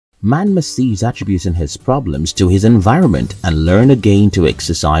Man must cease attributing his problems to his environment and learn again to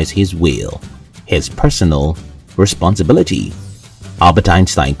exercise his will, his personal responsibility. Albert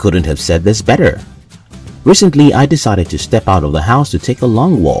Einstein couldn't have said this better. Recently, I decided to step out of the house to take a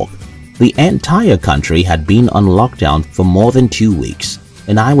long walk. The entire country had been on lockdown for more than 2 weeks,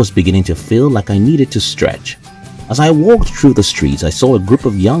 and I was beginning to feel like I needed to stretch. As I walked through the streets, I saw a group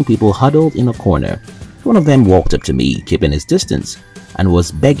of young people huddled in a corner. One of them walked up to me, keeping his distance, and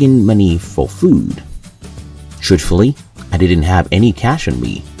was begging money for food. Truthfully, I didn't have any cash on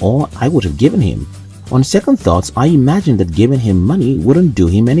me, or I would have given him. On second thoughts, I imagined that giving him money wouldn't do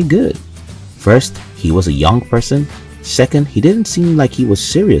him any good. First, he was a young person. Second, he didn't seem like he was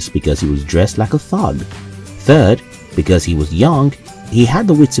serious because he was dressed like a thug. Third, because he was young, he had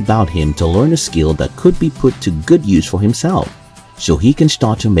the wits about him to learn a skill that could be put to good use for himself, so he can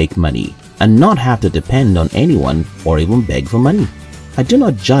start to make money and not have to depend on anyone or even beg for money. I do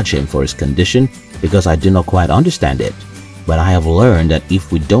not judge him for his condition because I do not quite understand it, but I have learned that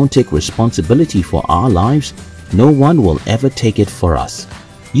if we don't take responsibility for our lives, no one will ever take it for us.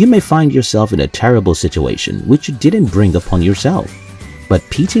 You may find yourself in a terrible situation which you didn't bring upon yourself, but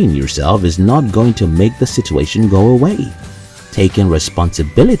pitying yourself is not going to make the situation go away. Taking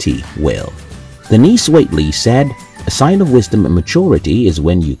responsibility will. Denise Waitley said, "A sign of wisdom and maturity is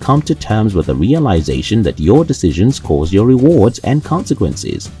when you come to terms with the realization that your decisions cause your rewards and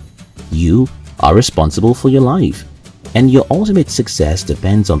consequences. You are responsible for your life, and your ultimate success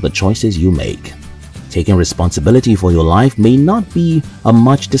depends on the choices you make." Taking responsibility for your life may not be a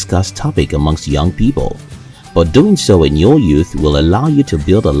much discussed topic amongst young people, but doing so in your youth will allow you to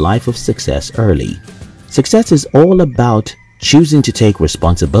build a life of success early. Success is all about choosing to take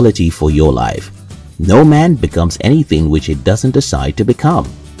responsibility for your life. No man becomes anything which he doesn't decide to become.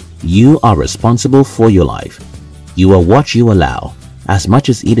 You are responsible for your life. You are what you allow. As much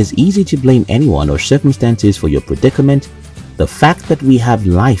as it is easy to blame anyone or circumstances for your predicament, the fact that we have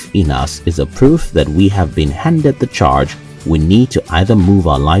life in us is a proof that we have been handed the charge we need to either move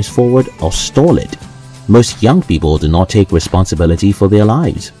our lives forward or stall it. Most young people do not take responsibility for their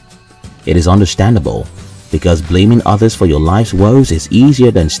lives. It is understandable, because blaming others for your life's woes is easier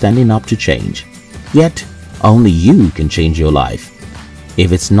than standing up to change. Yet, only you can change your life.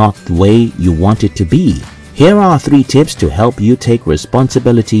 If it's not the way you want it to be, here are 3 tips to help you take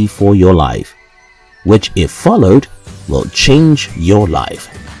responsibility for your life, which if followed, will change your life.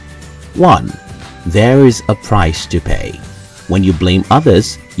 1. There is a price to pay. When you blame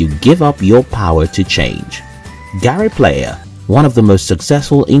others, you give up your power to change. Gary Player, one of the most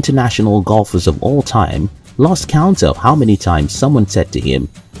successful international golfers of all time, lost count of how many times someone said to him,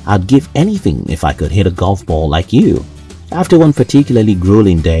 "I'd give anything if I could hit a golf ball like you." After one particularly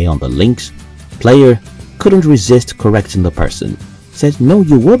grueling day on the links, Player couldn't resist correcting the person. Said, "No,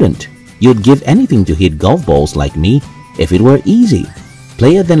 you wouldn't. You'd give anything to hit golf balls like me if it were easy."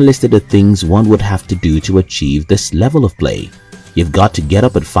 Player then listed the things one would have to do to achieve this level of play. You've got to get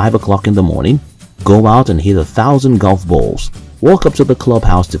up at 5 o'clock in the morning, go out and hit 1,000 golf balls, walk up to the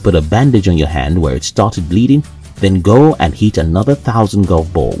clubhouse to put a bandage on your hand where it started bleeding, then go and hit another 1,000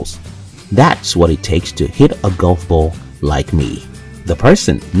 golf balls. That's what it takes to hit a golf ball like me. The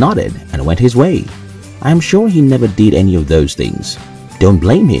person nodded and went his way. I am sure he never did any of those things. Don't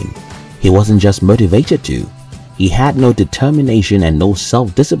blame him. He wasn't just motivated to. He had no determination and no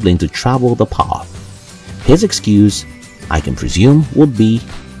self-discipline to travel the path. His excuse, I can presume, would be,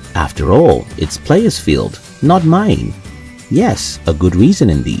 "After all, it's Player's field, not mine." Yes, a good reason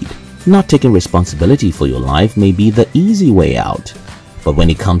indeed. Not taking responsibility for your life may be the easy way out, but when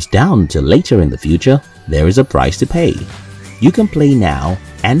it comes down to later in the future, there is a price to pay. You can play now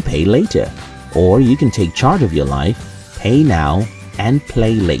and pay later, or you can take charge of your life, pay now and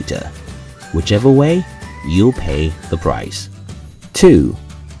play later. Whichever way, you'll pay the price. 2.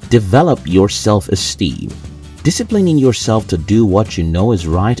 Develop your self-esteem. Disciplining yourself to do what you know is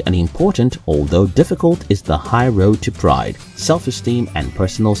right and important, although difficult, is the high road to pride, self-esteem, and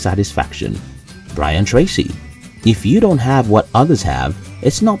personal satisfaction. Brian Tracy. If you don't have what others have,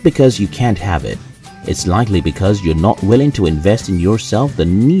 it's not because you can't have it. It's likely because you're not willing to invest in yourself the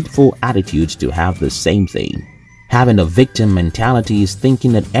needful attitudes to have the same thing. Having a victim mentality is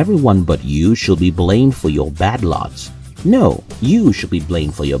thinking that everyone but you should be blamed for your bad lots. No, you should be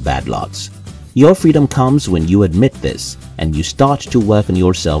blamed for your bad lots. Your freedom comes when you admit this and you start to work on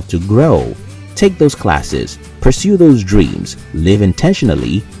yourself to grow. Take those classes, pursue those dreams, live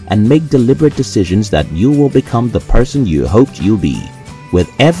intentionally, and make deliberate decisions that you will become the person you hoped you'll be. With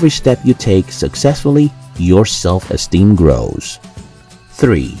every step you take successfully, your self-esteem grows.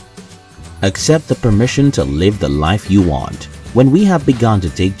 3. Accept the permission to live the life you want. When we have begun to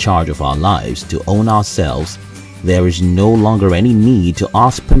take charge of our lives, to own ourselves, there is no longer any need to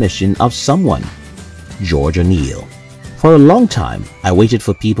ask permission of someone. George O'Neill. For a long time, I waited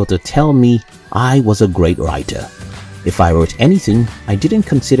for people to tell me I was a great writer. If I wrote anything, I didn't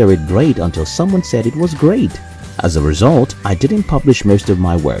consider it great until someone said it was great. As a result, I didn't publish most of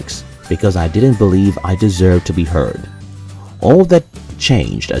my works because I didn't believe I deserved to be heard. All that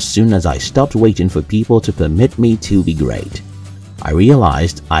changed as soon as I stopped waiting for people to permit me to be great. I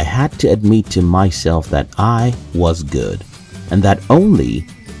realized I had to admit to myself that I was good, and that only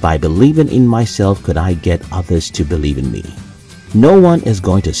by believing in myself could I get others to believe in me. No one is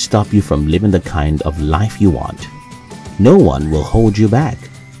going to stop you from living the kind of life you want. No one will hold you back.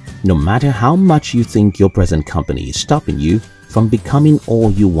 No matter how much you think your present company is stopping you from becoming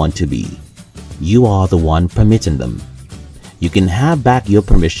all you want to be, you are the one permitting them. You can have back your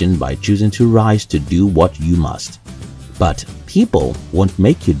permission by choosing to rise to do what you must. But people won't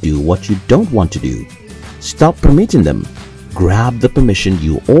make you do what you don't want to do. Stop permitting them. Grab the permission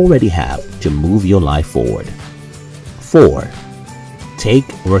you already have to move your life forward. 4. Take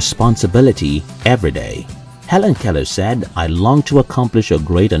responsibility every day. Helen Keller said, "I long to accomplish a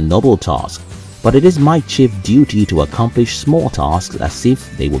great and noble task, but it is my chief duty to accomplish small tasks as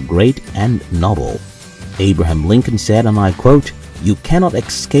if they were great and noble." Abraham Lincoln said, and I quote, "You cannot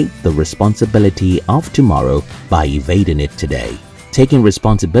escape the responsibility of tomorrow by evading it today." Taking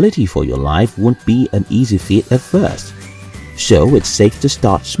responsibility for your life won't be an easy feat at first. So it's safe to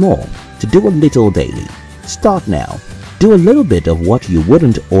start small, to do a little daily. Start now. Do a little bit of what you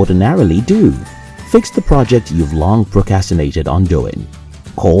wouldn't ordinarily do. Fix the project you've long procrastinated on doing.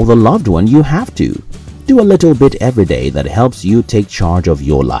 Call the loved one you have to. Do a little bit every day that helps you take charge of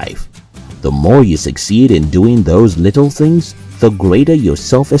your life. The more you succeed in doing those little things, the greater your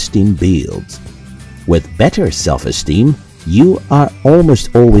self-esteem builds. With better self-esteem, you are almost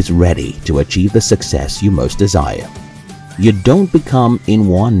always ready to achieve the success you most desire. You don't become in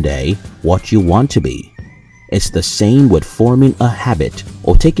one day what you want to be. It's the same with forming a habit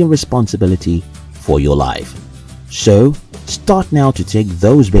or taking responsibility for your life. So, start now to take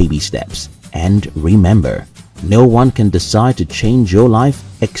those baby steps, and remember, no one can decide to change your life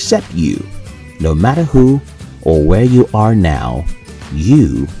except you. No matter who or where you are now,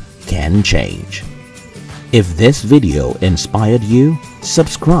 you can change. If this video inspired you,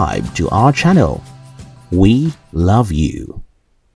 subscribe to our channel. We love you.